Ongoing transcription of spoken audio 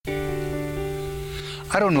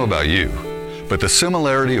I don't know about you, but the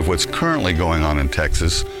similarity of what's currently going on in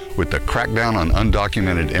Texas with the crackdown on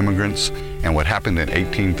undocumented immigrants and what happened in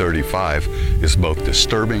 1835 is both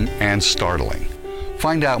disturbing and startling.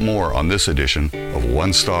 Find out more on this edition of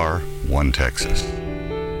One Star, One Texas.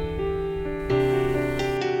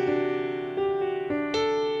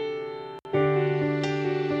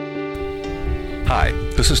 Hi,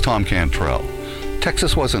 this is Tom Cantrell.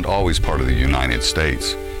 Texas wasn't always part of the United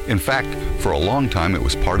States. In fact, for a long time it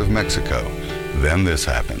was part of Mexico. Then this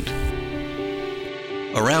happened.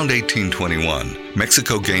 Around 1821,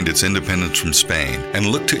 Mexico gained its independence from Spain and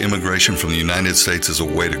looked to immigration from the United States as a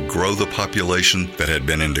way to grow the population that had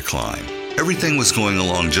been in decline. Everything was going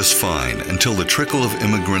along just fine until the trickle of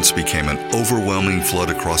immigrants became an overwhelming flood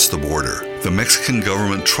across the border. The Mexican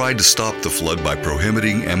government tried to stop the flood by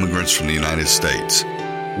prohibiting immigrants from the United States.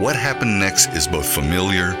 What happened next is both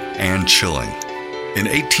familiar and chilling. In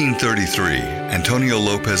 1833, Antonio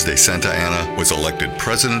Lopez de Santa Anna was elected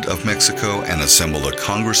President of Mexico and assembled a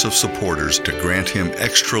Congress of supporters to grant him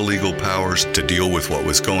extra-legal powers to deal with what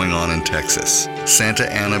was going on in Texas. Santa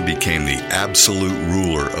Anna became the absolute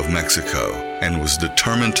ruler of Mexico and was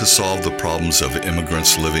determined to solve the problems of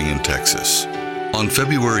immigrants living in Texas. On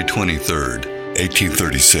February 23,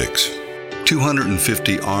 1836,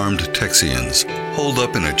 250 armed Texians holed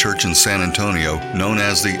up in a church in San Antonio known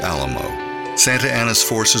as the Alamo. Santa Anna's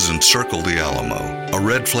forces encircled the Alamo. A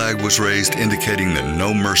red flag was raised indicating that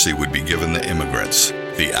no mercy would be given the immigrants.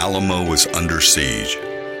 The Alamo was under siege.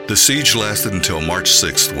 The siege lasted until March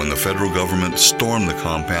 6th when the federal government stormed the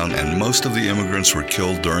compound and most of the immigrants were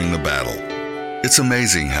killed during the battle. It's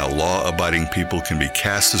amazing how law-abiding people can be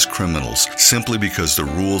cast as criminals simply because the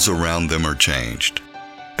rules around them are changed.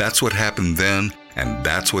 That's what happened then, and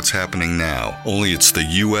that's what's happening now, only it's the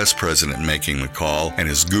U.S. president making the call, and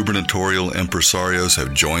his gubernatorial impresarios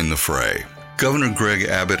have joined the fray. Governor Greg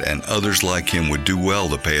Abbott and others like him would do well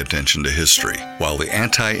to pay attention to history. While the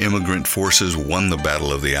anti-immigrant forces won the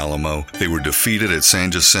Battle of the Alamo, they were defeated at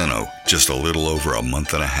San Jacinto just a little over a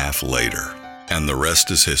month and a half later. And the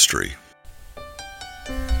rest is history.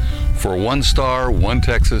 For One Star, One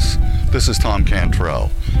Texas, this is Tom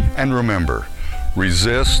Cantrell. And remember,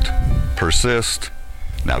 resist, persist.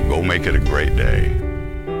 Now go make it a great day.